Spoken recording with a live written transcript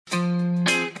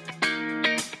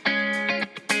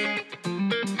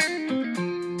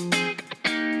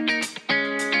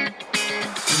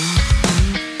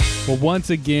Well, once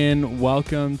again,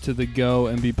 welcome to the Go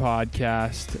and Be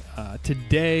podcast.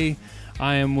 Today,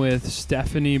 I am with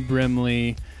Stephanie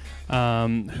Brimley,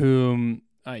 whom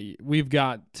we've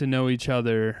got to know each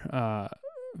other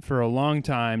for a long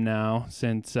time now,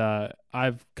 since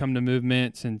I've come to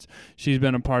Movement, since she's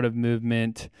been a part of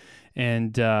Movement.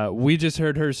 And we just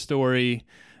heard her story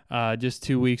just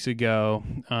 2 weeks ago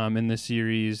in the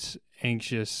series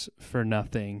Anxious for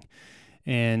Nothing.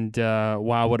 And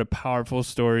wow, what a powerful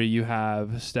story you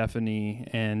have, Stephanie,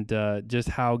 and just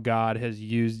how God has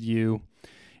used you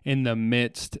in the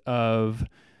midst of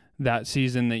that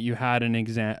season that you had in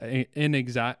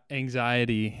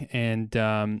anxiety. And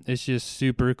it's just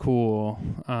super cool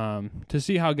to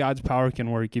see how God's power can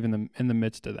work even in the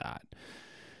midst of that.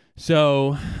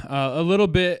 So a little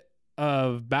bit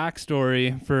of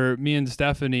backstory for me and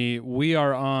Stephanie. We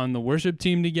are on the worship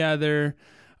team together.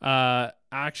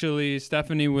 Actually,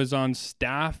 Stephanie was on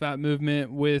staff at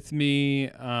Movement with me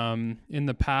in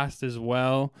the past as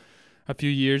well, a few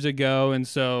years ago. And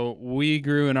so we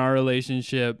grew in our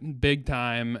relationship big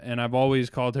time. And I've always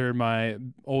called her my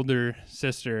older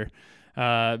sister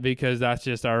because that's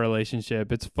just our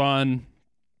relationship. It's fun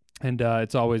and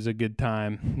it's always a good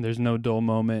time. There's no dull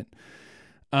moment.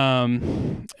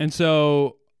 And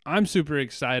so I'm super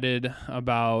excited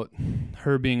about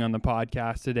her being on the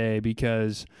podcast today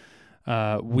because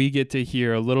we get to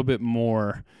hear a little bit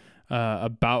more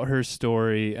about her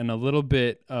story and a little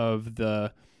bit of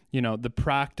the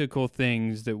practical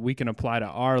things that we can apply to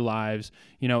our lives.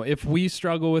 You know, if we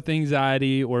struggle with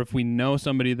anxiety or if we know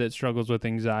somebody that struggles with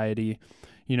anxiety,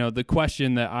 the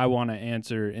question that I want to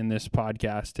answer in this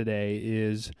podcast today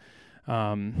is,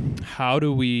 how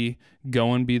do we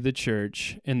go and be the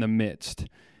church in the midst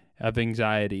of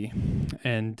anxiety?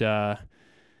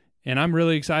 And I'm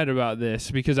really excited about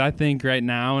this because I think right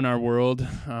now in our world,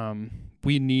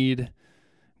 we need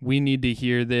to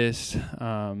hear this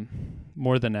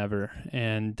more than ever.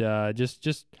 And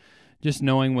just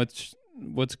knowing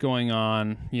what's going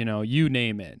on, you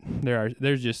name it.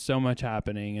 There's just so much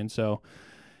happening. And so,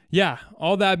 yeah,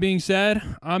 all that being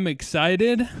said, I'm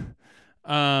excited.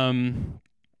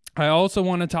 I also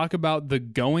want to talk about the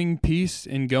going piece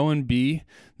and go and be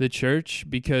the church,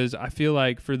 because I feel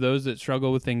like for those that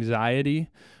struggle with anxiety,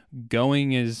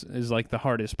 going is like the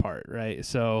hardest part, right?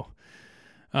 So,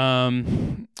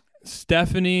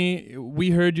 Stephanie,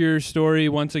 we heard your story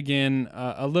once again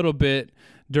a little bit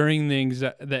during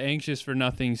the Anxious for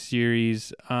Nothing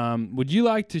series. Would you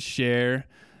like to share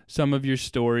some of your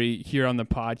story here on the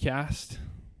podcast?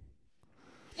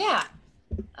 Yeah.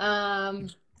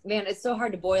 Man, it's so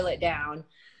hard to boil it down,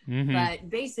 but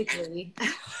basically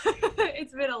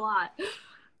it's been a lot.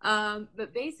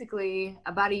 But basically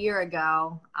about a year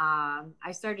ago,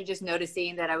 I started just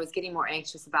noticing that I was getting more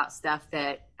anxious about stuff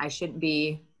that I shouldn't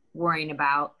be worrying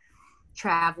about,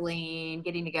 traveling,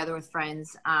 getting together with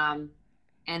friends. And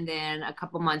then a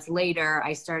couple months later,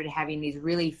 I started having these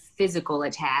really physical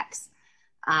attacks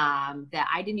that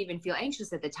I didn't even feel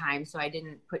anxious at the time. So I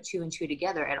didn't put two and two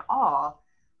together at all.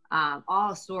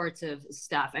 All sorts of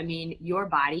stuff. I mean, your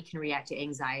body can react to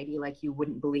anxiety like you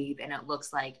wouldn't believe. And it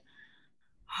looks like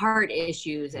heart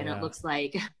issues and it looks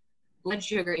like blood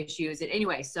sugar issues. And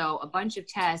anyway, so a bunch of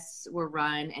tests were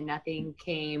run and nothing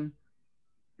came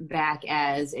back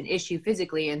as an issue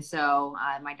physically. And so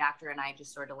my doctor and I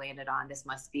just sort of landed on this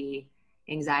must be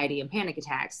anxiety and panic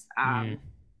attacks.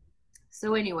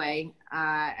 So anyway,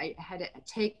 I had to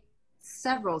take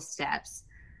several steps.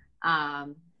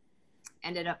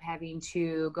 Ended up having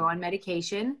to go on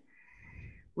medication,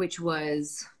 which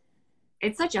it's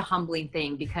such a humbling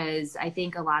thing because I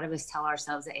think a lot of us tell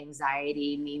ourselves that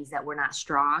anxiety means that we're not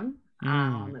strong.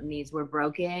 It means we're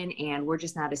broken and we're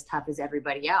just not as tough as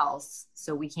everybody else.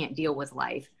 So we can't deal with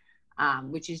life,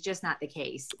 which is just not the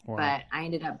case. Wow. But I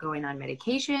ended up going on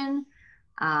medication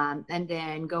and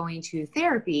then going to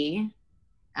therapy,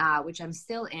 which I'm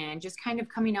still in, just kind of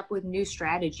coming up with new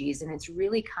strategies. And it's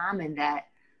really common that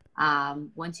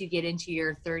once you get into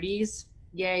your 30s,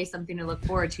 yay, something to look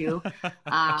forward to.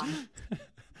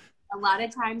 A lot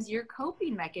of times your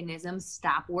coping mechanisms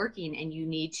stop working and you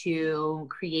need to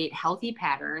create healthy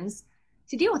patterns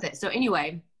to deal with it. So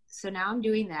anyway, so now I'm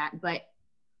doing that,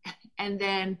 and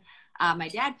then my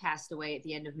dad passed away at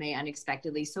the end of May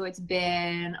unexpectedly. So it's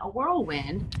been a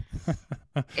whirlwind.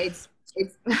 It's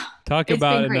talk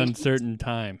about an uncertain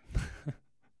time.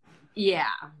 Yeah.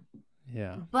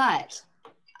 But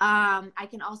I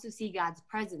can also see God's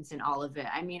presence in all of it.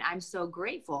 I mean, I'm so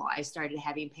grateful I started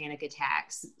having panic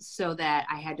attacks so that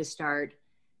I had to start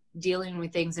dealing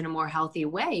with things in a more healthy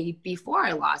way before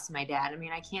I lost my dad. I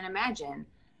mean, I can't imagine.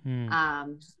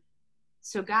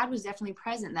 So God was definitely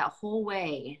present that whole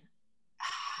way.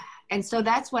 And so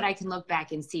that's what I can look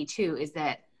back and see too, is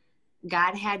that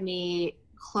God had me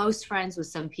close friends with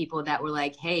some people that were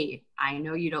like, hey, I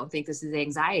know you don't think this is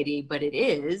anxiety, but it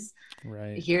is.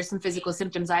 Right. Here's some physical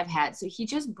symptoms I've had. So he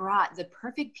just brought the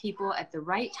perfect people at the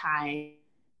right time,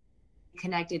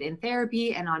 connected in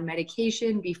therapy and on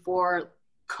medication before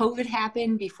COVID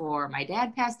happened, before my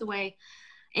dad passed away.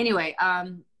 Anyway,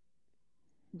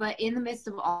 but in the midst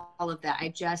of all of that,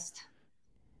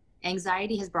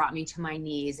 anxiety has brought me to my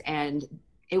knees, and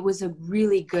it was a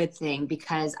really good thing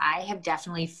because I have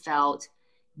definitely felt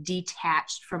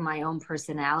detached from my own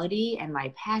personality and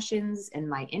my passions and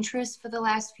my interests for the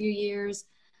last few years,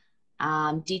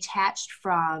 detached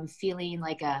from feeling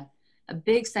like a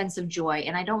big sense of joy.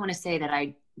 And I don't want to say that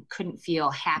I couldn't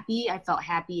feel happy. I felt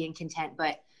happy and content,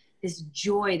 but this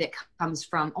joy that comes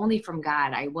only from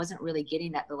God, I wasn't really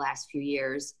getting that the last few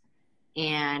years.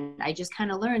 And I just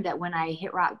kind of learned that when I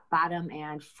hit rock bottom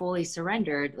and fully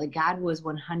surrendered, like God was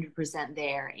 100%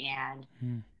 there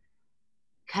and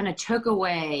kind of took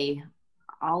away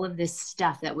all of this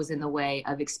stuff that was in the way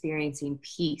of experiencing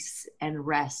peace and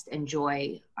rest and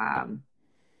joy.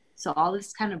 So all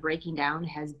this kind of breaking down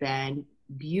has been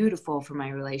beautiful for my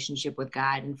relationship with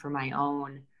God and for my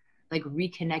own, like,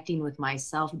 reconnecting with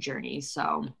myself journey.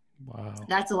 So wow,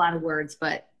 that's a lot of words,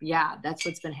 but yeah, that's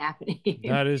what's been happening.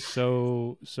 That is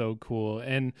so cool.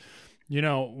 And, you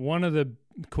know, one of the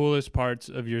coolest parts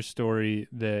of your story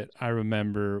that I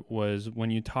remember was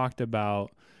when you talked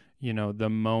about, you know, the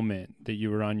moment that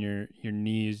you were on your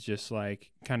knees, just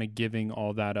like kind of giving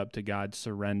all that up to God,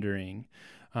 surrendering.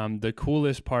 The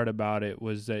coolest part about it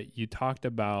was that you talked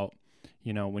about,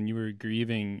 you know, when you were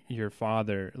grieving your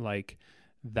father, like,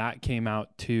 that came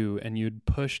out too, and you'd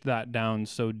pushed that down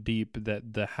so deep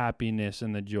that the happiness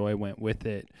and the joy went with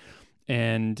it.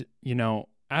 And, you know,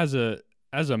 as a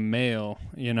male,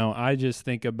 you know, I just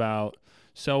think about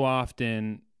so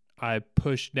often I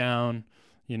push down,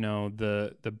 you know,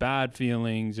 the bad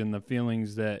feelings and the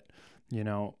feelings that, you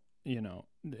know,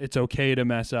 it's okay to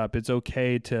mess up. It's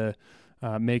okay to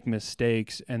make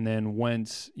mistakes. And then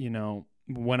once, you know,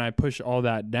 when I push all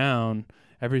that down,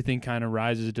 everything kind of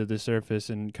rises to the surface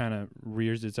and kind of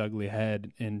rears its ugly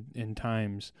head in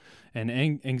times. And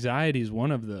anxiety is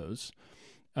one of those.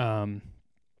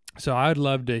 So I'd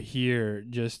love to hear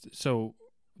so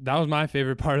that was my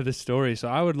favorite part of the story. So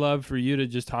I would love for you to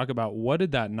just talk about, what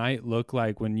did that night look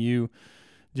like when you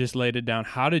just laid it down?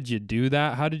 How did you do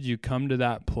that? How did you come to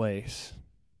that place?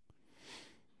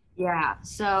 Yeah.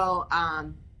 So,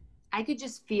 I could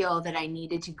just feel that I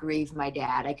needed to grieve my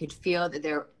dad. I could feel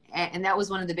that and that was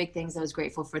one of the big things I was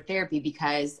grateful for therapy,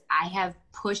 because I have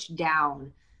pushed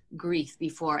down grief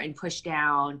before and pushed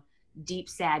down deep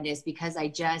sadness because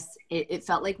it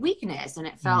felt like weakness, and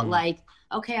it felt like,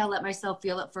 okay, I'll let myself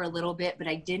feel it for a little bit, but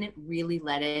I didn't really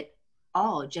let it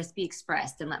all just be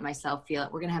expressed and let myself feel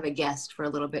it. We're going to have a guest for a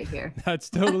little bit here. That's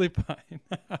totally fine.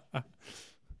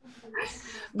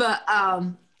 But,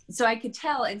 so I could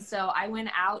tell. And so I went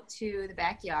out to the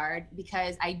backyard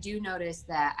because I do notice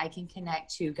that I can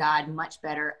connect to God much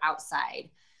better outside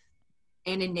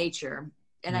and in nature.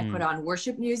 And I put on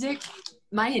worship music.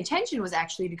 My intention was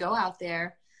actually to go out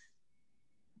there,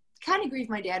 kind of grieve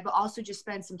my dad, but also just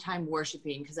spend some time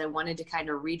worshiping, because I wanted to kind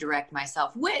of redirect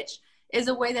myself, which is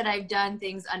a way that I've done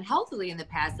things unhealthily in the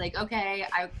past. Like, okay,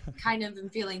 I kind of am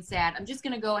feeling sad. I'm just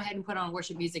going to go ahead and put on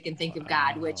worship music and think of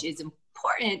God, which is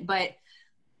important, but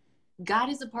God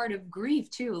is a part of grief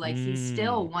too. Like, he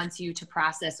still wants you to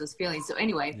process those feelings. So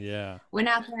anyway, went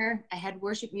out there, I had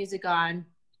worship music on,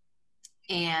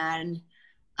 and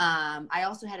I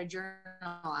also had a journal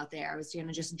out there. I was going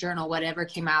to just journal whatever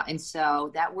came out. And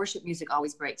so that worship music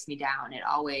always breaks me down. It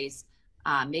always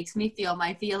makes me feel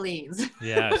my feelings.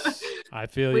 Yes, I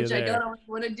feel which you there. I don't always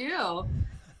want to do.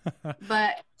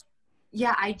 But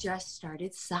yeah, I just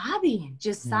started sobbing,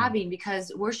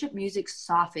 because worship music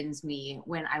softens me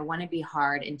when I want to be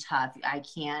hard and tough. I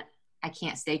can't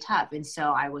stay tough. And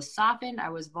so I was softened, I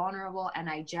was vulnerable, and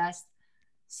I just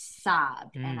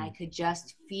sobbed. And I could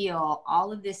just feel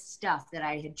all of this stuff that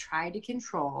I had tried to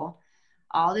control,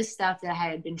 all this stuff that I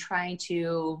had been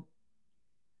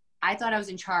I thought I was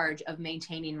in charge of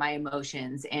maintaining my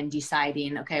emotions and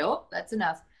deciding, okay, that's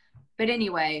enough. But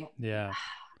anyway,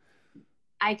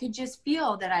 I could just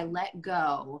feel that I let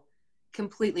go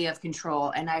completely of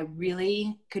control. And I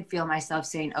really could feel myself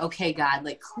saying, okay, God,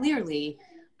 like, clearly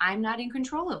I'm not in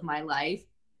control of my life,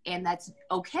 and that's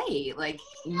okay. Like,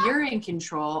 you're in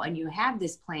control and you have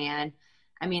this plan.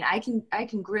 I mean, I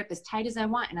can grip as tight as I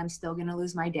want, and I'm still going to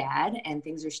lose my dad, and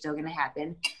things are still going to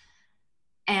happen.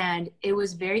 And it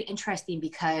was very interesting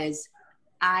because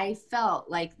I felt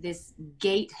like this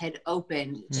gate had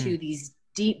opened to these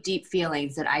deep, deep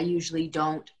feelings that I usually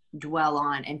don't dwell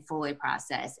on and fully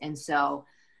process. And so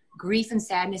grief and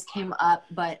sadness came up,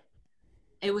 but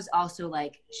it was also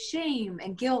like shame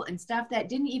and guilt and stuff that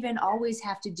didn't even always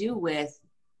have to do with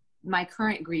my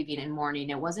current grieving and mourning.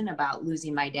 It wasn't about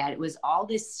losing my dad. It was all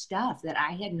this stuff that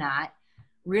I had not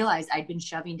realized I'd been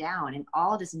shoving down, and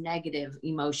all this negative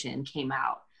emotion came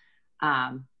out.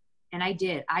 And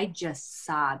I just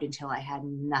sobbed until I had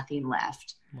nothing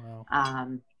left. Wow.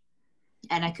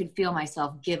 And I could feel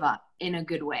myself give up in a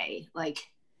good way. Like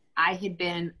I had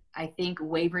been, I think,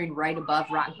 wavering right above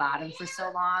rock bottom for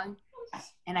so long.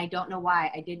 And I don't know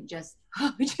why I didn't just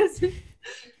fall,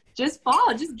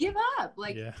 just give up,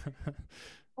 like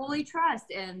fully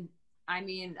trust. And I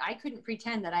mean, I couldn't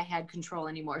pretend that I had control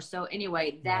anymore. So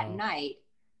anyway, that night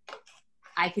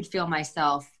I could feel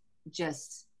myself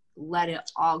just let it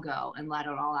all go and let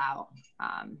it all out.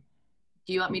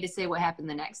 Do you want me to say what happened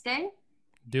the next day?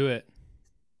 Do it.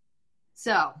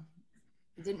 So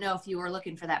didn't know if you were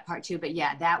looking for that part too, but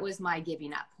yeah, that was my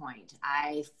giving up point.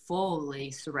 I fully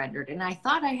surrendered, and I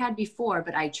thought I had before,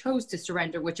 but I chose to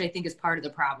surrender, which I think is part of the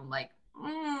problem. Like,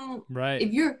 right.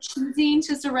 If you're choosing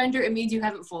to surrender, it means you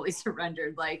haven't fully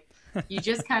surrendered. Like you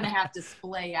just kind of have to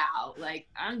splay out like,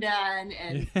 I'm done.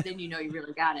 And then, you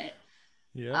really got it.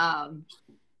 Yeah.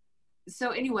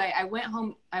 So anyway, I went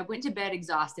home, I went to bed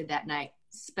exhausted that night,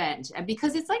 spent, and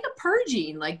because it's like a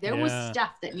purging, like there was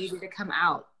stuff that needed to come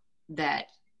out that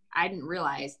I didn't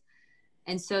realize.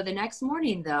 And so the next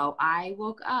morning though, I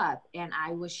woke up and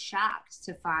I was shocked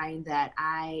to find that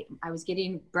I was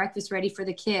getting breakfast ready for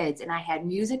the kids, and I had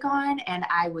music on and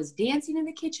I was dancing in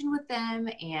the kitchen with them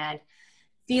and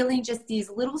feeling just these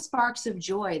little sparks of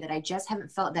joy that I just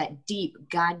haven't felt, that deep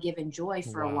God-given joy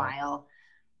for a while,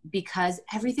 because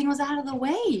everything was out of the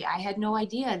way. I had no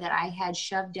idea that I had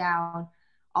shoved down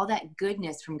all that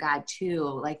goodness from God too,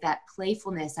 like that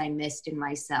playfulness I missed in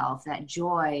myself, that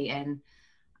joy. And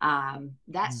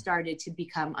that started to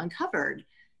become uncovered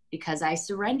because I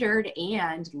surrendered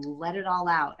and let it all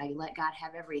out. I let God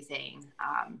have everything.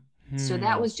 So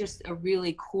that was just a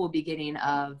really cool beginning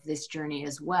of this journey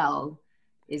as well,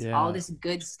 is all this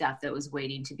good stuff that was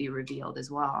waiting to be revealed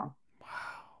as well. Wow,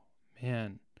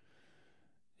 man.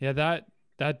 Yeah,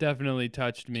 that definitely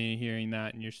touched me, hearing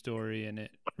that in your story, and it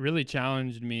really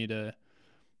challenged me to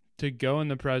go in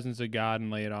the presence of God and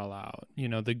lay it all out.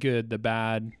 The good, the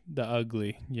bad, the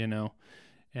ugly,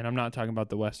 and I'm not talking about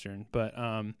the Western, but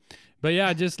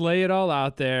yeah, just lay it all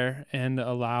out there and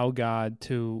allow God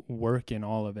to work in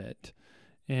all of it.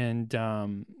 And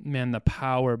man, the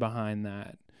power behind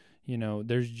that,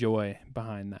 there's joy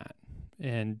behind that.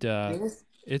 And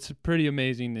it's pretty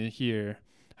amazing to hear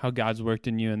how God's worked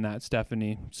in you in that,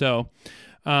 Stephanie. So,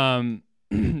 man,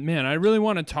 I really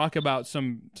want to talk about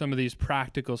some of these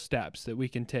practical steps that we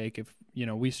can take if,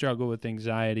 we struggle with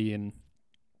anxiety. And,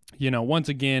 once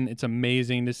again, it's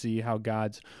amazing to see how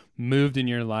God's moved in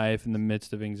your life in the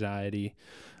midst of anxiety.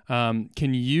 Can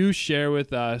you share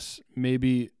with us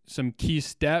maybe some key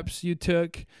steps you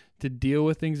took to deal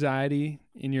with anxiety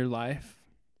in your life?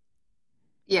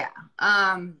 Yeah.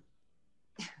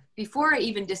 Before I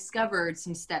even discovered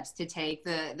some steps to take,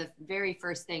 the very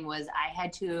first thing was I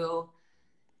had to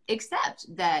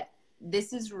accept that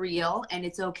this is real and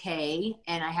it's okay,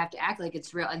 and I have to act like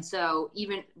it's real. And so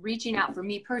even reaching out for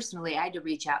me personally, I had to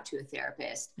reach out to a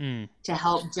therapist to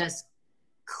help just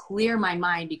clear my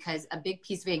mind, because a big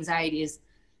piece of anxiety is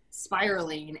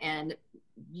spiraling, and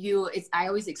I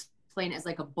always explain it as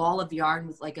like a ball of yarn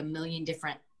with like a million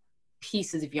different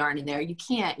pieces of yarn in there. You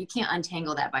can't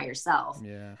untangle that by yourself.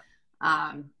 Yeah.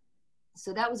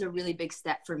 So that was a really big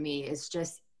step for me, is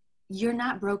just, you're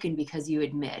not broken because you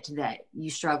admit that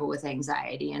you struggle with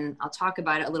anxiety. And I'll talk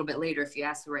about it a little bit later if you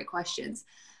ask the right questions.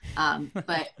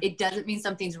 But it doesn't mean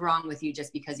something's wrong with you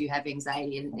just because you have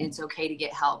anxiety, and it's okay to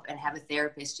get help and have a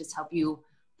therapist just help you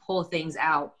pull things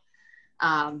out.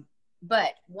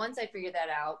 But once I figured that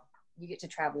out, you get to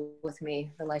travel with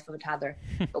me, the life of a toddler.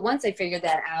 But once I figured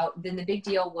that out, then the big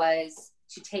deal was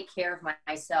to take care of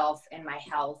myself and my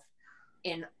health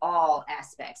in all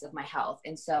aspects of my health.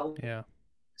 And so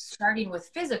starting with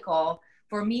physical,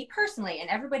 for me personally, and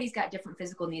everybody's got different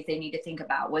physical needs they need to think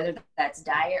about, whether that's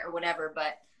diet or whatever,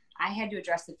 but I had to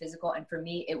address the physical. And for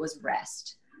me, it was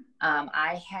rest.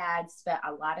 I had spent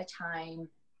a lot of time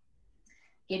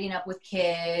getting up with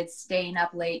kids, staying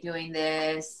up late doing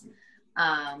this,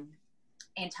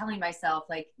 and telling myself,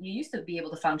 like, you used to be able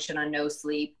to function on no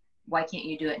sleep. Why can't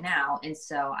you do it now? And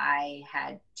so I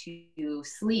had to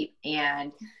sleep.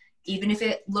 And even if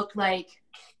it looked like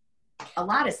a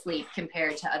lot of sleep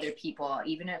compared to other people.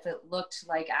 Even if it looked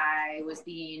like I was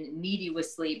being needy with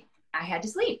sleep, I had to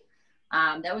sleep.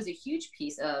 That was a huge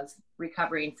piece of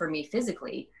recovering for me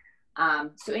physically.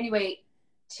 So anyway,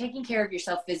 taking care of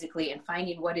yourself physically and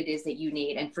finding what it is that you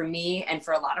need. And for me, and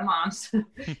for a lot of moms,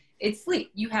 it's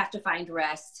sleep. You have to find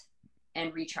rest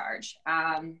and recharge.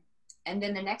 And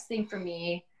then the next thing for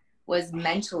me was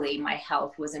mentally, my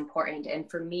health was important. And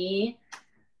for me,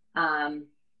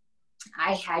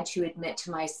 I had to admit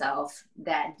to myself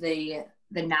that the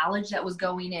knowledge that was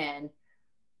going in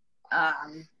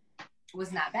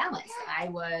was not balanced. I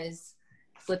was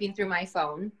flipping through my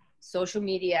phone, social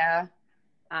media,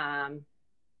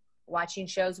 watching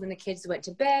shows when the kids went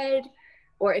to bed,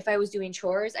 or if I was doing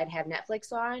chores, I'd have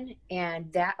Netflix on,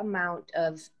 and that amount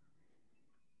of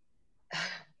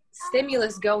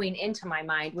stimulus going into my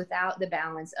mind without the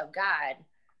balance of God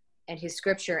and his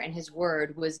scripture and his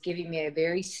word was giving me a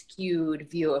very skewed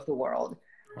view of the world.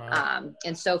 Wow.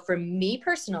 And so for me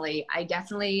personally, I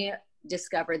definitely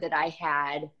discovered that I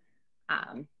had,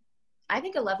 I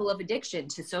think, a level of addiction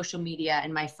to social media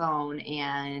and my phone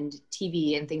and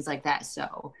TV and things like that.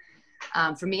 So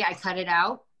for me, I cut it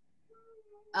out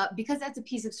because that's a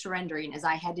piece of surrendering, as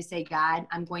I had to say, God,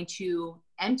 I'm going to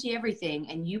empty everything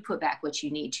and you put back what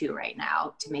you need to right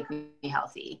now to make me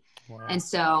healthy. Wow. And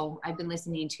so I've been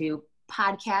listening to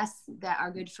podcasts that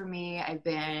are good for me. I've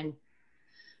been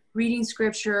reading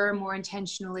scripture more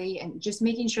intentionally and just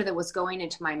making sure that what's going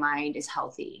into my mind is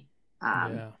healthy.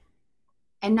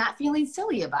 And not feeling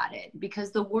silly about it,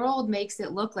 because the world makes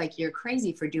it look like you're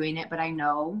crazy for doing it. But I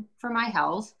know for my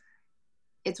health,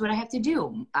 it's what I have to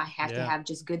do. I have to have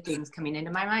just good things coming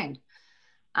into my mind.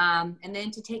 And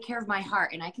then to take care of my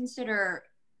heart. And I consider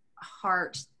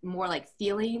heart more like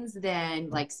feelings than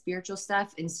like spiritual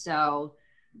stuff. And so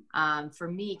for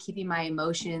me, keeping my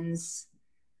emotions,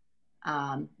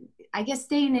 I guess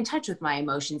staying in touch with my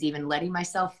emotions, even letting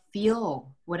myself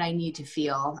feel what I need to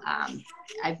feel.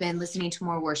 I've been listening to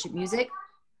more worship music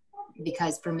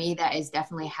because for me, that is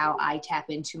definitely how I tap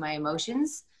into my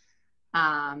emotions.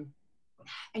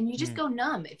 And you just go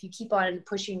numb if you keep on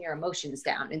pushing your emotions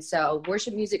down. And so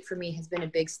worship music for me has been a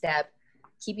big step,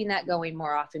 keeping that going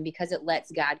more often because it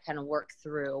lets God kind of work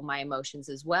through my emotions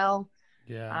as well.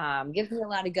 Yeah. Gives me a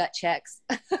lot of gut checks.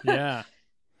 Yeah.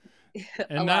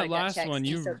 And that last one,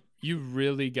 you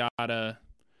really gotta,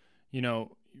 you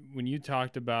know, when you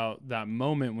talked about that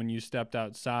moment when you stepped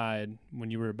outside,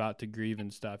 when you were about to grieve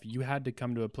and stuff, you had to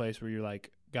come to a place where you're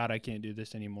like, God, I can't do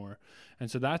this anymore. And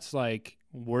so that's like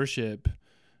worship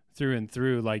through and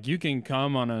through. Like you can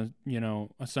come on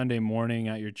a Sunday morning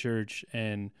at your church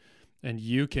and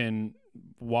you can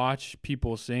watch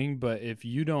people sing, but if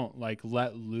you don't like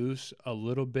let loose a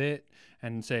little bit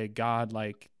and say, God,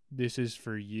 like this is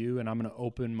for you and I'm going to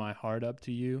open my heart up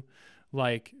to you,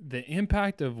 like the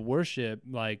impact of worship,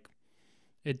 like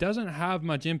it doesn't have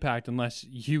much impact unless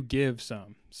you give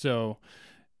some. So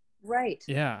right.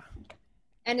 Yeah.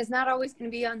 And it's not always going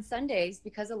to be on Sundays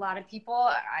because a lot of people,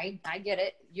 I get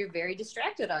it, you're very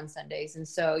distracted on Sundays. And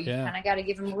so you kind of got to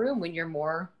give them room when you're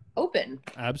more open.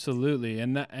 Absolutely.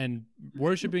 And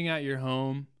worshiping at your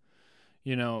home,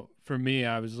 you know, for me,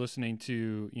 I was listening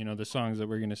to, you know, the songs that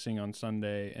we're going to sing on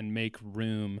Sunday and Make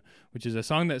Room, which is a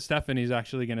song that Stephanie's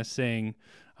actually going to sing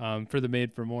for the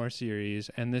Made for More series.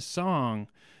 And this song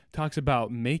talks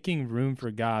about making room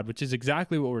for God, which is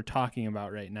exactly what we're talking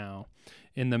about right now.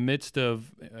 In the midst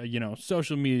of,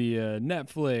 social media,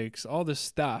 Netflix, all this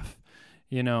stuff,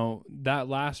 you know, that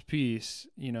last piece,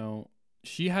 you know,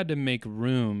 she had to make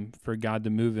room for God to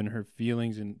move in her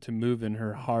feelings and to move in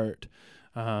her heart.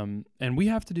 And we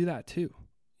have to do that too.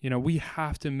 You know, we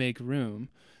have to make room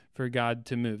for God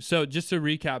to move. So just to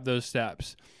recap those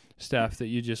steps, Steph, that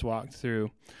you just walked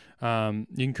through, you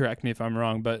can correct me if I'm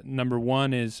wrong, but number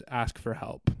one is ask for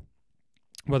help,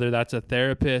 whether that's a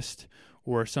therapist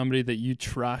or somebody that you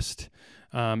trust,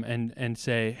 and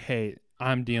say, hey,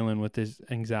 I'm dealing with this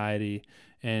anxiety,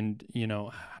 and, you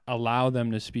know, allow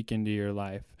them to speak into your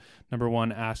life. Number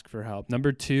one, ask for help.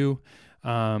 Number two,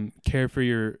 care for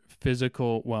your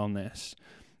physical wellness.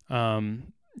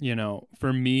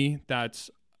 For me, that's,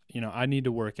 I need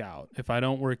to work out. If I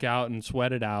don't work out and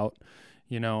sweat it out,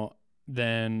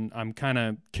 then I'm kind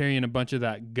of carrying a bunch of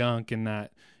that gunk and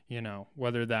that,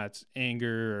 whether that's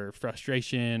anger or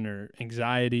frustration or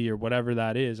anxiety or whatever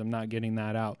that is, I'm not getting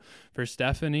that out. For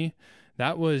Stephanie,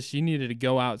 that was, she needed to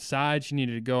go outside. She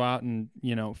needed to go out and,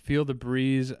 feel the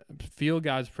breeze, feel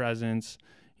God's presence,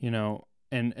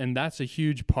 and that's a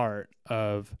huge part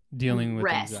of dealing with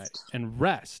anxiety. And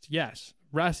rest. Yes.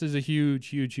 Rest is a huge,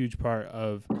 huge, huge part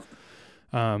of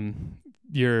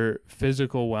your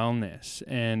physical wellness.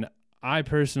 And I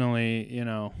personally,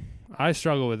 I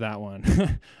struggle with that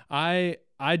one.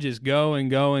 I just go and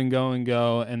go and go and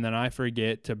go, and then I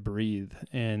forget to breathe.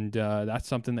 And that's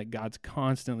something that God's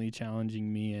constantly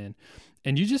challenging me in.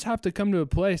 And you just have to come to a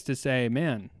place to say,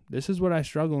 man, this is what I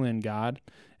struggle in, God,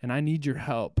 and I need your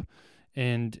help.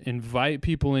 And invite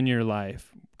people in your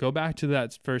life. Go back to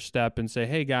that first step and say,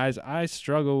 hey, guys, I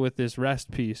struggle with this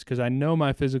rest piece because I know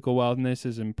my physical wellness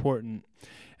is important.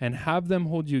 And have them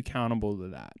hold you accountable to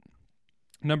that.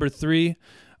 Number 3,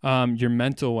 your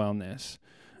mental wellness.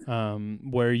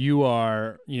 Where you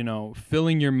are,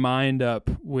 filling your mind up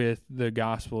with the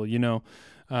gospel.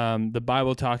 The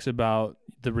Bible talks about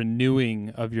the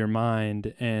renewing of your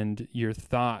mind, and your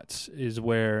thoughts is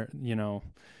where,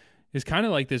 is kind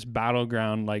of like this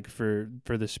battleground, like for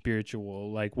the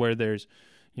spiritual, like where there's,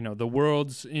 the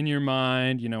world's in your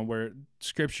mind, where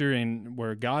scripture and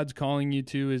where God's calling you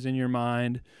to is in your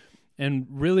mind. And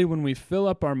really, when we fill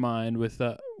up our mind with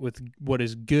what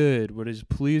is good, what is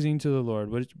pleasing to the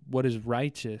Lord, what is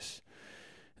righteous,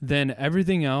 then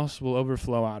everything else will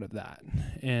overflow out of that.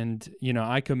 And,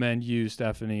 I commend you,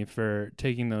 Stephanie, for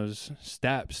taking those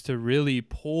steps to really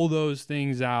pull those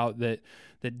things out that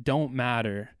don't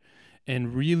matter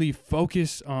and really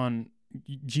focus on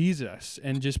Jesus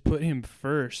and just put him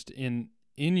first in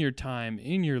your time,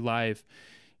 in your life.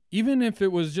 Even if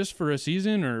it was just for a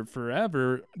season or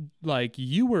forever, like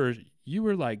you were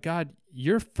like, God,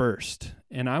 you're first.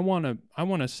 And I want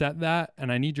to set that,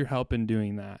 and I need your help in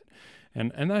doing that.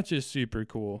 And that's just super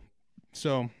cool.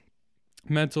 So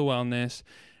mental wellness.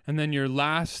 And then your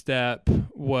last step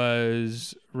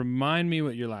was, remind me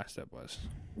what your last step was.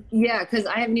 Yeah, because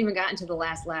I haven't even gotten to the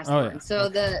last one. Yeah. So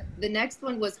okay. The next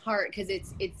one was heart, because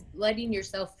it's letting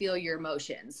yourself feel your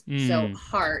emotions. So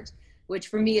heart, which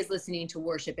for me is listening to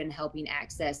worship and helping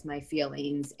access my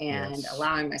feelings and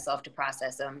allowing myself to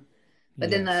process them. But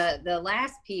then the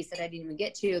last piece that I didn't even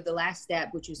get to, the last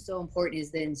step, which is so important, is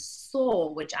then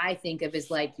soul, which I think of as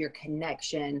like your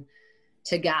connection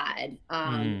to God.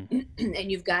 And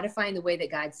you've got to find the way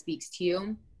that God speaks to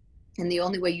you. And the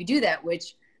only way you do that,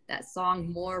 which that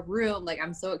song, More Room, like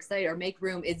I'm so excited, or Make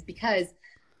Room, is because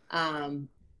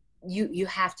you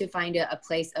have to find a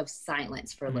place of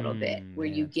silence for a little bit where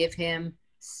you give him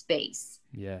space.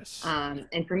 Yes.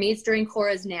 And for me, it's during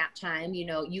Cora's nap time.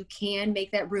 You can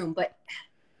make that room, but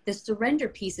the surrender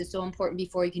piece is so important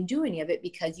before you can do any of it,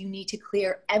 because you need to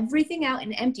clear everything out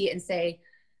and empty it and say,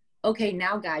 okay,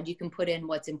 now God, you can put in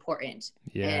what's important.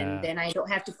 Yeah. And then I don't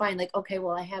have to find like, okay,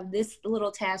 well, I have this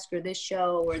little task or this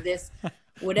show or this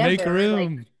whatever. Make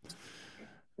room.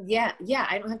 Yeah.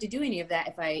 I don't have to do any of that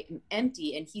if I am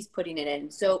empty and he's putting it in.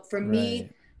 So for me,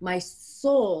 my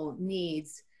soul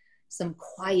needs some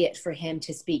quiet for him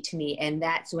to speak to me. And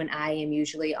that's when I am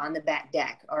usually on the back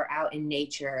deck or out in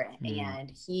nature.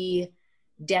 And he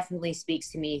definitely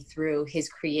speaks to me through his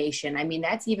creation. I mean,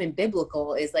 that's even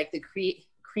biblical, is like the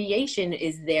creation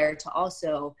is there to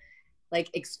also like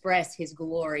express his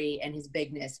glory and his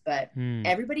bigness. But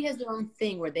everybody has their own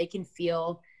thing where they can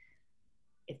feel,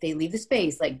 if they leave the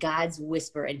space, like God's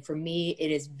whisper. And for me,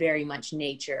 it is very much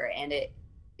nature. And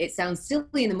it sounds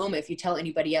silly in the moment if you tell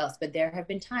anybody else, but there have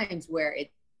been times where it's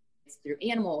through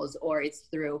animals or it's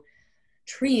through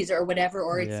trees or whatever,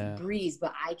 or it's breeze,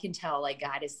 but I can tell like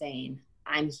God is saying,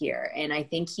 I'm here. And I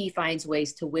think he finds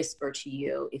ways to whisper to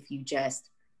you if you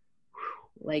just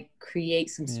like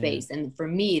create some space. And for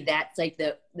me, that's like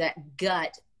that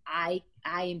gut. I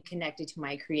am connected to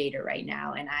my creator right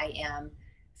now. And I am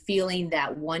feeling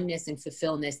that oneness and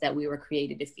fulfillment that we were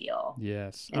created to feel.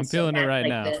 Yes. And I'm feeling it right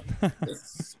now. The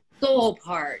soul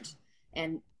part,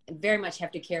 and very much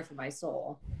have to care for my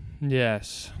soul.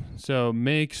 Yes. So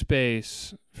make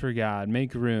space for God,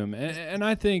 make room. And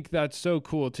I think that's so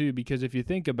cool too, because if you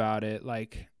think about it,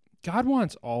 like God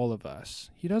wants all of us.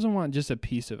 He doesn't want just a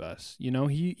piece of us.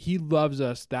 He loves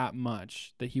us that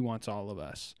much that he wants all of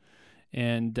us.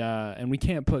 And we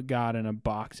can't put God in a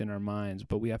box in our minds,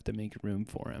 but we have to make room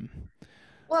for him.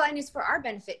 Well, and it's for our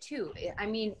benefit too. I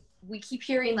mean, we keep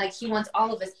hearing like he wants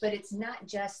all of us, but it's not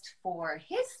just for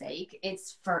his sake,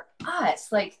 it's for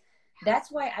us. Like,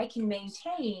 that's why I can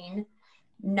maintain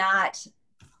not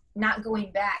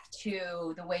going back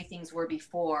to the way things were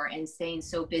before and staying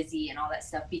so busy and all that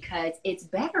stuff, because it's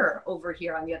better over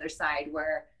here on the other side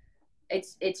where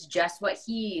it's just what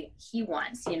he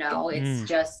wants, it's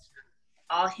just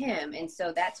all him. And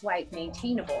so that's why it's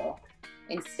maintainable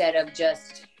instead of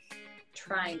just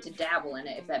trying to dabble in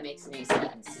it, if that makes any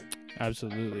sense.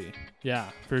 Absolutely. Yeah,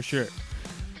 for sure.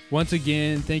 Once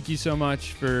again, thank you so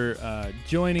much for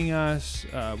joining us.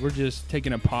 We're just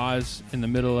taking a pause in the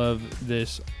middle of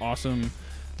this awesome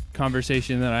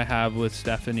conversation that I have with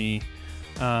Stephanie.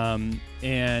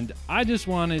 And I just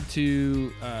wanted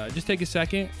to just take a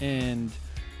second and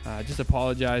just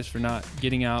apologize for not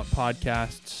getting out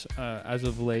podcasts as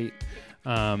of late.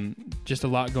 Just a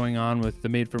lot going on with the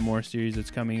Made for More series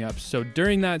that's coming up. So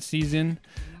during that season,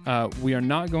 we are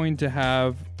not going to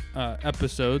have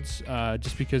episodes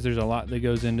just because there's a lot that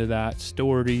goes into that.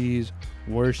 Stories,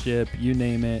 worship, you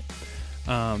name it.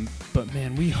 But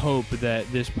man, we hope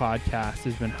that this podcast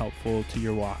has been helpful to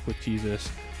your walk with Jesus,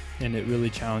 and it really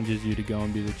challenges you to go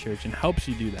and be the church and helps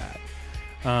you do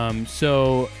that.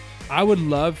 So I would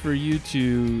love for you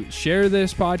to share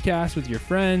this podcast with your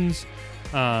friends.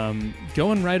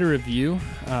 Go and write a review.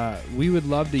 We would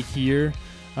love to hear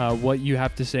what you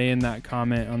have to say in that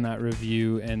comment on that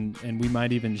review, and we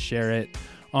might even share it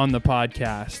on the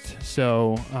podcast.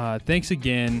 So thanks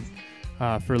again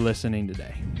for listening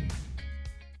today.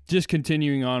 Just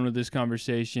continuing on with this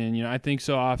conversation, I think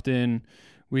so often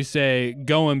we say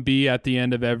go and be at the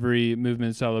end of every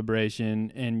movement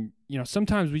celebration, and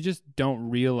sometimes we just don't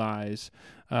realize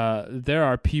there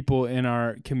are people in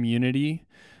our community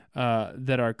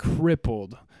that are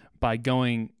crippled by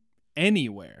going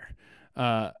anywhere.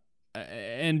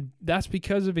 And that's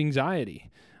because of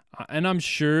anxiety. And I'm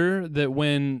sure that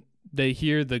when they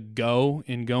hear the go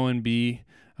in Go and Be,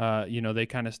 they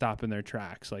kind of stop in their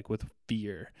tracks, like with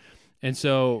fear. And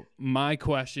so my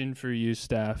question for you,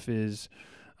 Steph, is,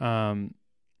 now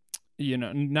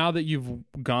that you've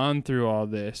gone through all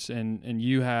this and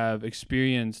you have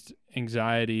experienced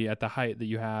anxiety at the height that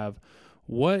you have,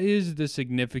 what is the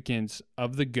significance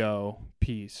of the go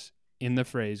piece in the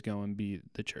phrase Go and Be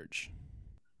the church?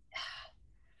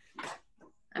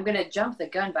 I'm going to jump the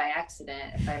gun by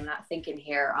accident if I'm not thinking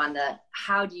here on the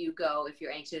how do you go if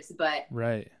you're anxious, but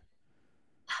right.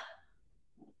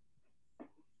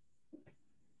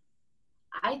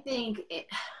 I think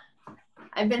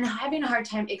I've been having a hard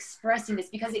time expressing this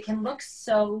because it can look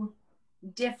so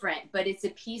different, but it's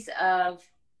a piece of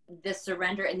the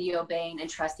surrender and the obeying and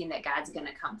trusting that God's going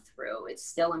to come through. It's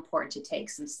still important to take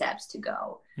some steps to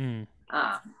go.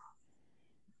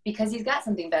 Because he's got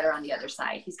something better on the other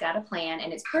side. He's got a plan,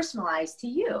 and it's personalized to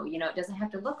you. It doesn't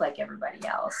have to look like everybody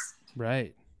else.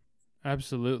 Right.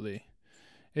 Absolutely.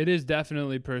 It is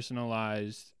definitely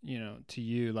personalized, to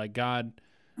you. Like God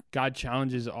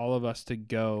challenges all of us to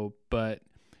go, but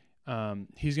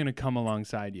he's going to come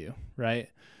alongside you. Right.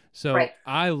 So right.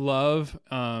 I love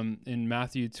in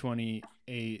Matthew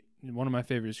 28, one of my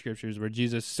favorite scriptures where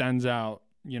Jesus sends out,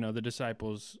 the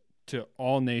disciples to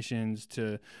all nations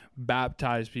to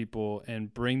baptize people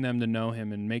and bring them to know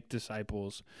him and make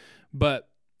disciples. But,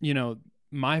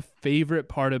 my favorite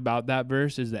part about that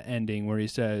verse is the ending where he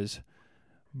says,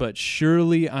 but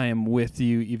surely I am with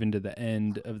you even to the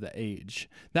end of the age.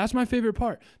 That's my favorite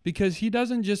part, because he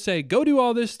doesn't just say, go do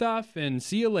all this stuff and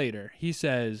see you later. He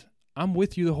says, I'm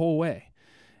with you the whole way.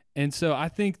 And so I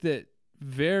think that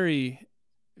very,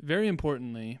 very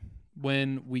importantly,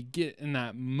 when we get in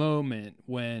that moment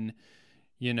when,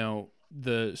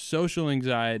 the social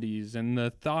anxieties and the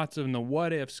thoughts and the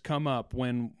what ifs come up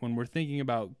when we're thinking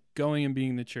about going and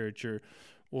being the church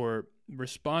or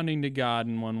responding to God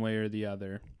in one way or the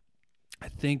other, I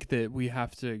think that we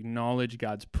have to acknowledge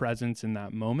God's presence in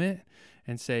that moment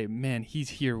and say, man, he's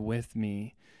here with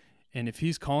me. And if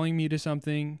he's calling me to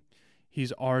something,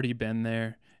 he's already been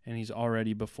there and he's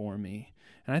already before me.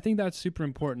 And I think that's super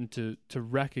important to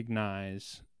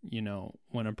recognize,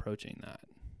 when approaching that.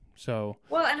 So,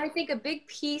 well, and I think a big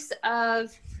piece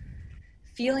of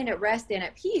feeling at rest and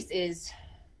at peace is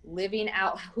living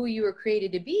out who you were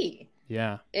created to be.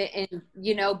 Yeah. And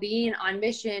being on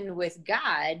mission with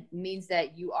God means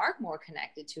that you are more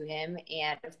connected to him.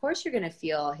 And of course you're going to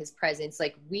feel his presence.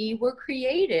 Like, we were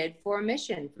created for a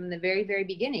mission from the very, very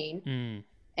beginning.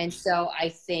 And so I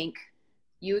think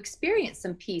you experience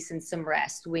some peace and some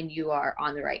rest when you are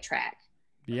on the right track.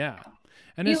 Yeah.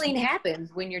 And healing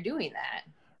happens when you're doing that.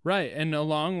 Right. And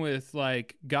along with,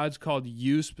 like, God's called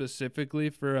you specifically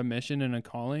for a mission and a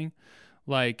calling.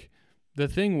 Like, the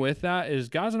thing with that is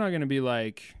God's not going to be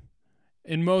like,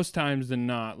 in most times than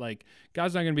not, like,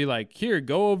 God's not going to be like, here,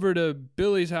 go over to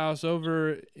Billy's house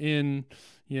over in,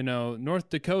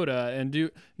 North Dakota and do.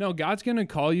 No, God's going to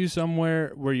call you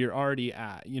somewhere where you're already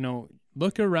at.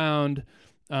 Look around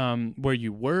where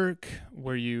you work,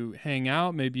 where you hang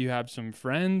out. Maybe you have some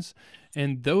friends,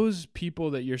 and those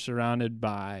people that you're surrounded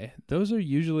by, those are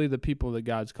usually the people that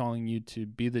God's calling you to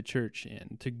be the church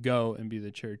in, to go and be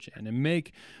the church in, and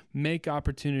make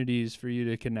opportunities for you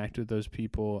to connect with those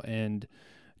people and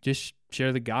just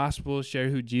share the gospel, share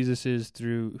who Jesus is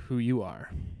through who you are.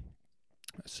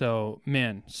 So,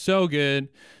 man, so good.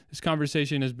 This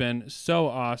conversation has been so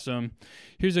awesome.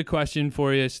 Here's a question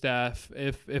for you, Steph.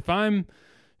 If I'm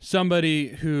somebody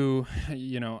who,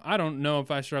 I don't know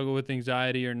if I struggle with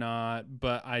anxiety or not,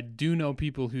 but I do know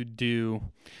people who do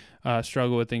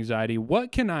struggle with anxiety,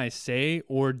 what can I say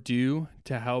or do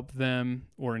to help them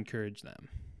or encourage them?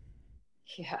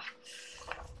 Yeah.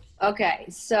 Okay.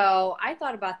 So I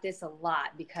thought about this a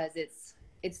lot because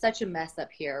it's such a mess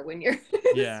up here when you're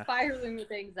spiraling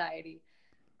with anxiety.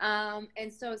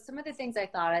 And so some of the things I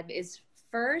thought of is,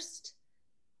 first,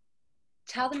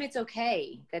 tell them it's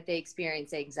okay that they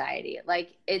experience anxiety.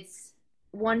 Like, it's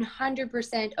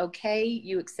 100% okay.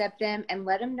 You accept them and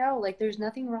let them know, like, there's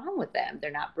nothing wrong with them.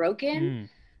 They're not broken.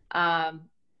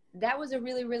 That was a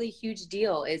really, really huge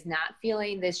deal, is not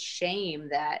feeling this shame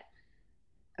that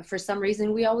for some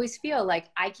reason we always feel like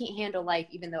I can't handle life,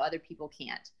 even though other people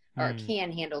can't or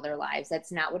can handle their lives.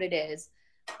 That's not what it is.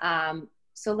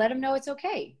 So let them know it's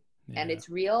okay and it's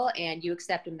real, and you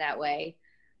accept them that way.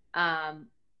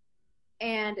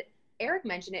 And Eric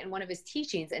mentioned it in one of his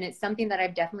teachings, and it's something that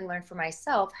I've definitely learned for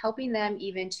myself, helping them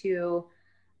even to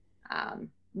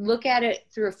look at it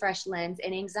through a fresh lens.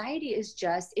 And anxiety is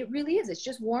it's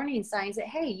just warning signs that,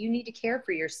 hey, you need to care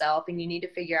for yourself and you need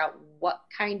to figure out what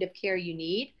kind of care you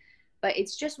need. But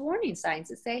it's just warning signs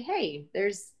that say, hey,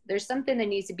 there's something that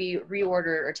needs to be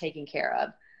reordered or taken care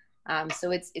of.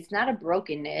 So it's not a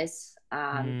brokenness.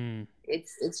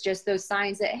 It's just those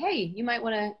signs that, hey, you might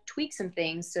want to tweak some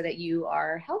things so that you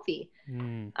are healthy.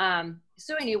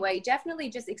 So anyway, definitely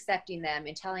just accepting them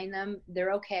and telling them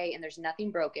they're okay and there's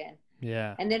nothing broken.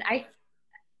 Yeah. And then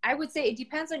I would say it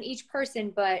depends on each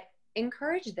person, but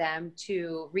encourage them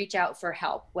to reach out for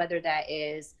help, whether that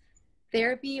is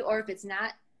therapy, or if it's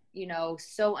not,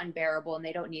 so unbearable and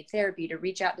they don't need therapy, to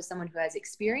reach out to someone who has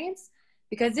experience,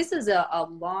 because this is a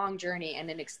long journey and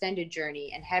an extended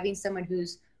journey, and having someone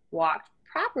who's walked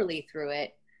properly through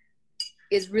it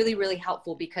is really, really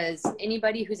helpful, because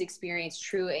anybody who's experienced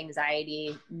true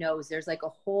anxiety knows there's like a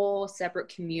whole separate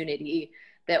community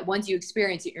that once you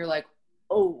experience it, you're like,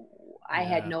 oh, I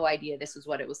had no idea this is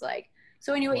what it was like.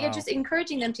 So anyway, just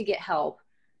encouraging them to get help.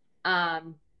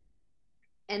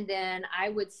 And then I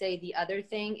would say the other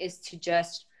thing is to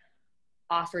just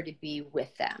offer to be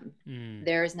with them.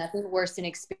 There is nothing worse than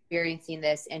experiencing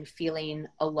this and feeling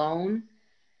alone,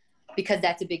 because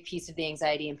that's a big piece of the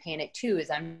anxiety and panic too, is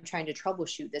I'm trying to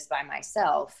troubleshoot this by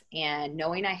myself. And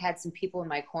knowing I had some people in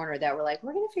my corner that were like,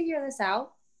 we're going to figure this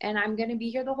out and I'm going to be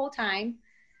here the whole time,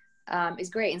 is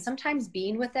great. And sometimes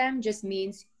being with them just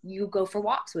means you go for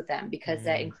walks with them, because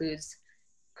that includes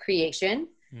creation.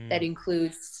 That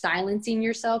includes silencing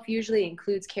yourself, usually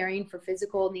includes caring for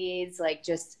physical needs, like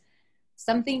just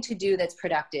something to do that's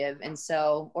productive. And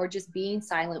so, or just being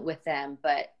silent with them.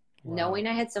 But knowing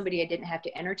I had somebody I didn't have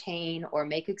to entertain or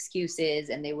make excuses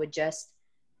and they would just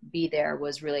be there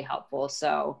was really helpful.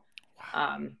 So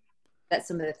that's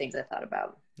some of the things I thought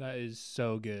about. That is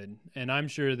so good. And I'm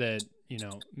sure that,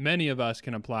 many of us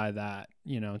can apply that,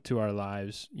 to our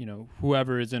lives,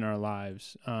 whoever is in our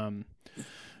lives.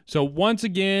 So once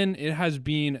again, it has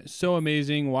been so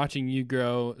amazing watching you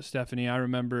grow, Stephanie. I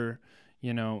remember,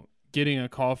 getting a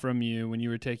call from you when you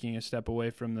were taking a step away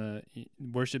from the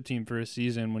worship team for a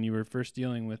season, when you were first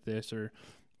dealing with this,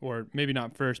 or maybe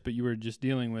not first, but you were just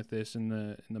dealing with this in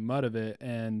the mud of it.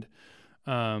 And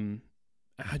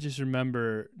I just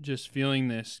remember just feeling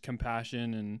this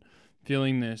compassion and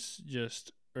feeling this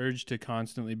just urge to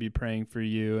constantly be praying for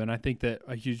you. And I think that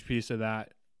a huge piece of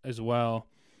that as well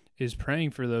is praying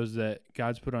for those that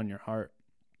God's put on your heart.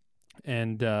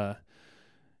 And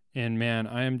man,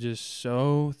 I am just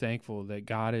so thankful that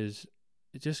God has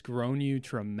just grown you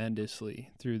tremendously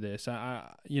through this.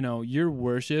 Your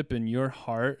worship and your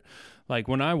heart, like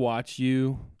when I watch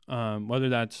you, whether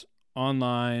that's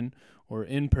online or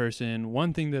in person,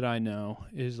 one thing that I know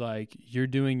is like you're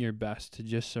doing your best to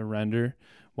just surrender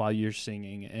while you're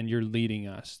singing and you're leading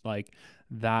us. Like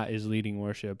that is leading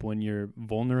worship, when you're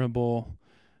vulnerable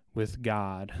with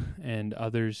God and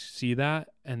others see that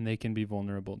and they can be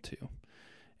vulnerable too.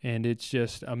 And it's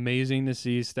just amazing to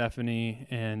see, Stephanie.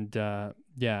 And and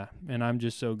I'm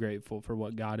just so grateful for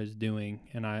what God is doing,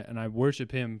 and I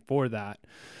worship him for that.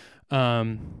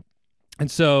 And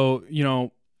so,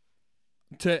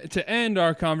 to end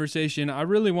our conversation, I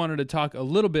really wanted to talk a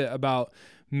little bit about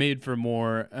Made for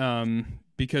More,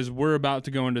 because we're about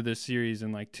to go into this series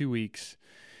in like 2 weeks.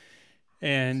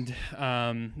 And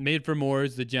Made for More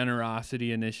is the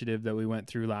generosity initiative that we went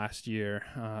through last year.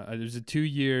 There's a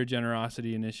 2-year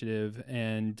generosity initiative,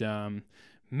 and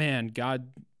man,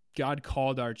 God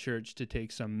called our church to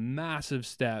take some massive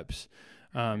steps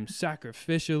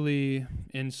sacrificially,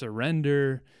 in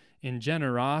surrender, in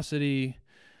generosity.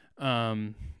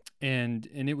 And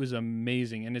it was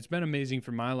amazing. And it's been amazing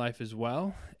for my life as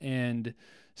well. And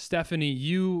Stephanie,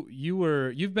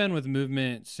 you've been with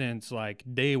Movement since like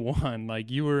day one.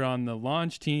 Like you were on the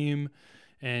launch team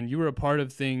and you were a part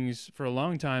of things for a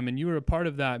long time, and you were a part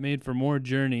of that Made for More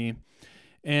journey.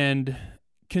 And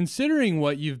considering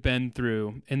what you've been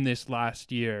through in this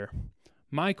last year,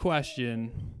 my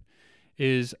question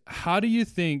is, how do you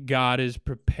think God is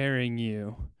preparing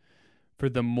you for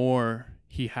the more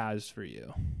he has for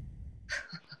you?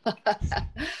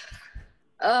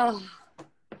 Oh,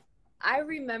 I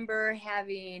remember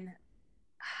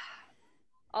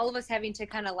all of us having to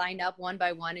kind of line up one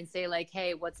by one and say like,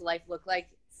 hey, what's life look like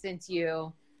since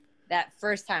that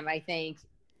first time, I think,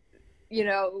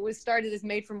 it was started this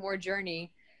Made for More journey.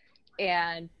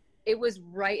 And it was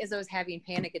right as I was having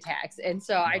panic attacks. And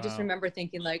so I just remember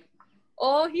thinking like,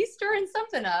 oh, he's stirring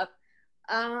something up.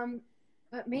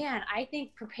 But man, I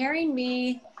think preparing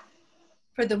me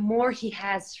for the more he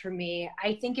has for me,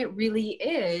 I think it really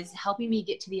is helping me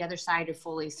get to the other side of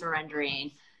fully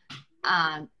surrendering.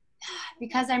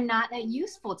 Because I'm not that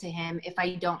useful to him if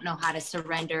I don't know how to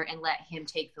surrender and let him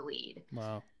take the lead.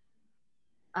 Wow.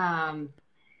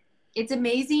 It's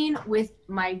amazing with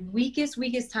my weakest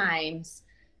times,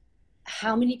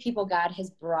 how many people God has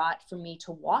brought for me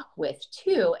to walk with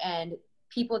too. And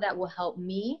people that will help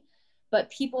me, but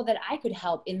people that I could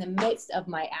help in the midst of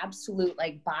my absolute,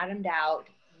 like bottomed out,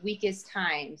 weakest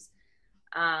times.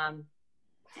 And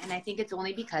I think it's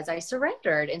only because I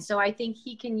surrendered. And so I think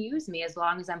he can use me as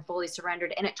long as I'm fully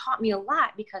surrendered. And it taught me a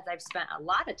lot because I've spent a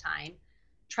lot of time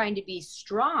trying to be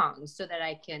strong so that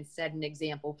I can set an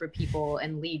example for people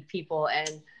and lead people.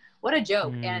 And what a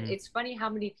joke. And it's funny how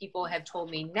many people have told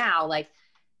me now, like,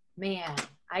 man,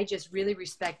 I just really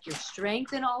respect your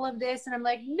strength in all of this. And I'm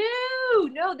like,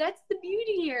 no, that's the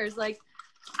beauty here. Is like,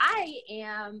 I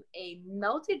am a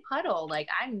melted puddle. Like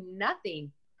I'm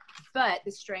nothing, but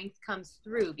the strength comes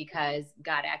through because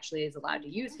God actually is allowed to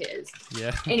use his.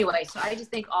 Yeah. Anyway, so I just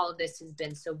think all of this has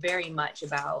been so very much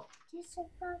about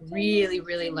really,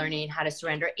 really learning how to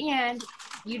surrender. And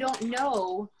you don't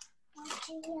know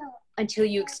until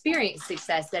you experience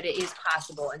success that it is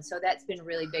possible. And so that's been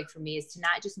really big for me, is to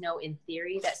not just know in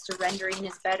theory that surrendering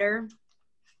is better,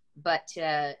 but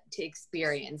to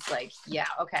experience like, yeah,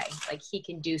 okay, like he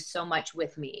can do so much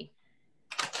with me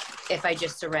if I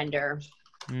just surrender.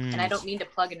 And I don't mean to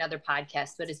plug another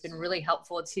podcast, but it's been really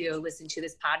helpful to listen to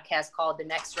this podcast called The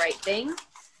Next Right Thing.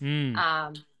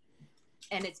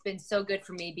 And it's been so good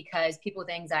for me because people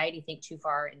with anxiety think too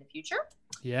far in the future.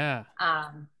 Yeah.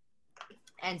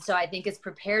 And so I think it's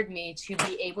prepared me to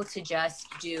be able to just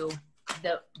do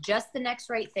the next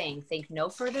right thing. Think no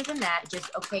further than that. Just,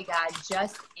 okay, God,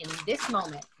 just in this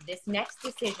moment, this next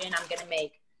decision I'm going to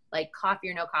make, like coffee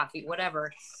or no coffee,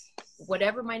 whatever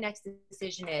my next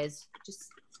decision is, just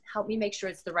help me make sure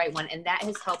it's the right one. And that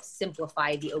has helped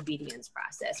simplify the obedience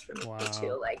process for me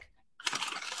too. Like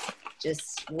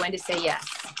just when to say yes.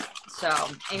 So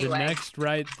anyway. The Next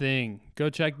Right Thing. Go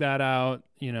check that out.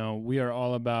 We are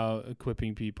all about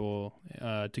equipping people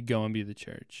to go and be the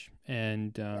church.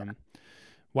 And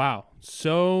wow,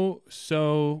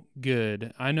 so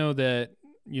good. I know that,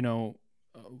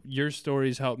 your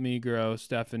stories helped me grow,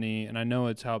 Stephanie, and I know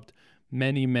it's helped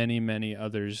many, many, many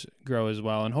others grow as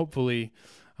well. And hopefully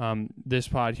this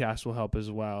podcast will help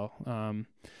as well.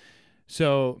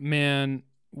 So, man,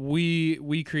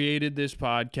 we created this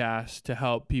podcast to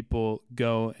help people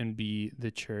go and be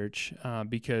the church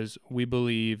because we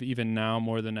believe even now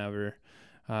more than ever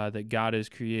that God has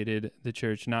created the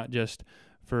church, not just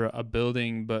for a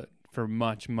building, but for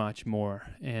much, much more,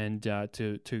 and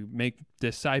to make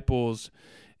disciples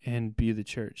and be the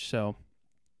church. So,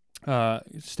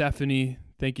 Stephanie,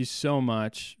 thank you so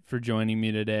much for joining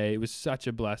me today. It was such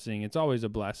a blessing. It's always a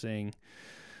blessing.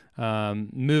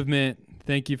 Movement,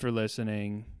 thank you for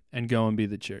listening, and go and be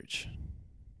the church.